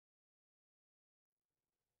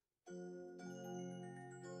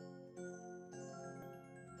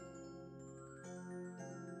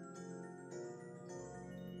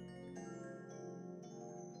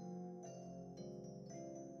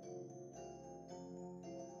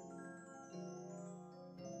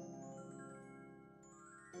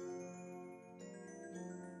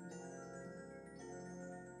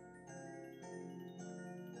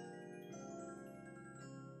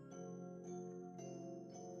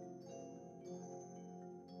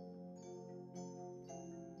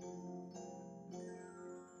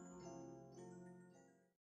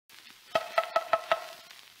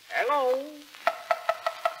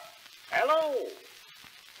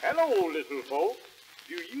Hello, little folks.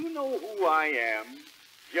 Do you know who I am?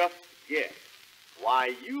 Just guess.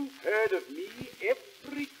 Why, you've heard of me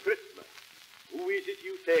every Christmas. Who is it,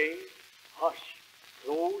 you say? Hush,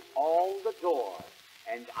 close all the doors,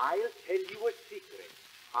 and I'll tell you a secret.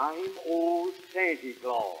 I'm old Santa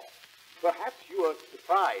Claus. Perhaps you are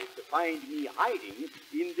surprised to find me hiding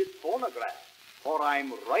in this phonograph, for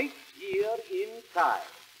I'm right here inside.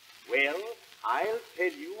 Well, I'll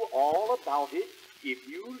tell you all about it if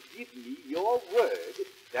you'll give me your word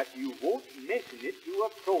that you won't mention it to a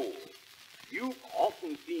soul. You've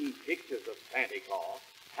often seen pictures of Santa Claus,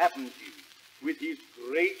 haven't you? With his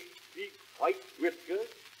great big white whiskers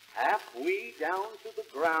halfway down to the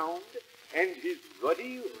ground, and his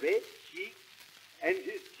ruddy red cheeks, and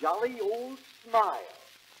his jolly old smile.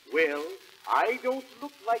 Well, I don't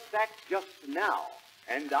look like that just now,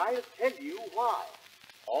 and I'll tell you why.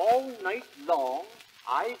 All night long,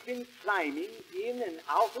 I've been climbing in and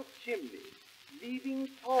out of chimneys, leaving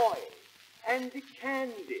toys and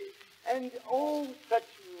candy, and oh, such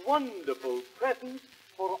wonderful presents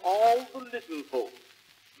for all the little folks.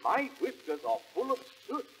 My whiskers are full of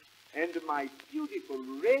soot, and my beautiful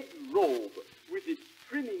red robe with its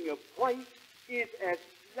trimming of white is as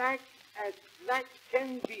black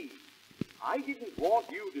can be. I didn't want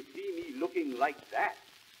you to see me looking like that,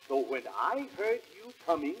 so when I heard you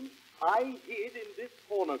coming, I hid in this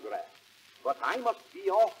phonograph. But I must be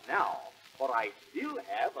off now, for I still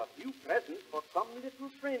have a few presents for some little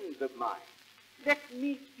friends of mine. Let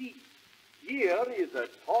me see. Here is a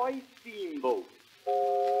toy steamboat,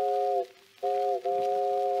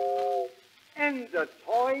 and a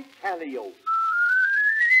toy calliope,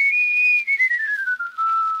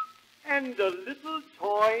 and a little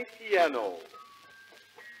toy piano.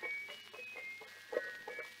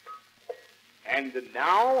 And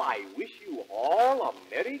now I wish you all a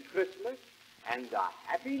Merry Christmas and a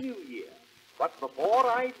Happy New Year. But before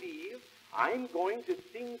I leave, I'm going to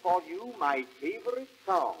sing for you my favorite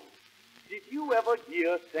song. Did you ever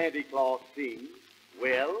hear Santa Claus sing?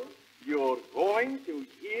 Well, you're going to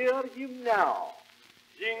hear him now.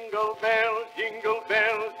 Jingle bells,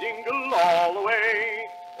 jingle all the way.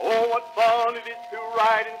 Oh, what fun it is to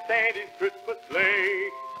ride in Santa's Christmas sleigh.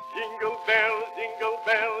 Jingle bells,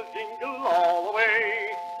 jingle all the way.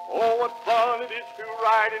 Oh, what fun it is to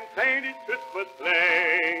ride in Santa's Christmas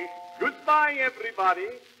sleigh. Goodbye, everybody.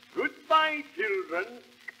 Goodbye, children.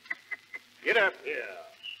 Get up here.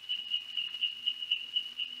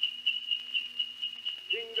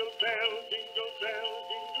 Jingle bells,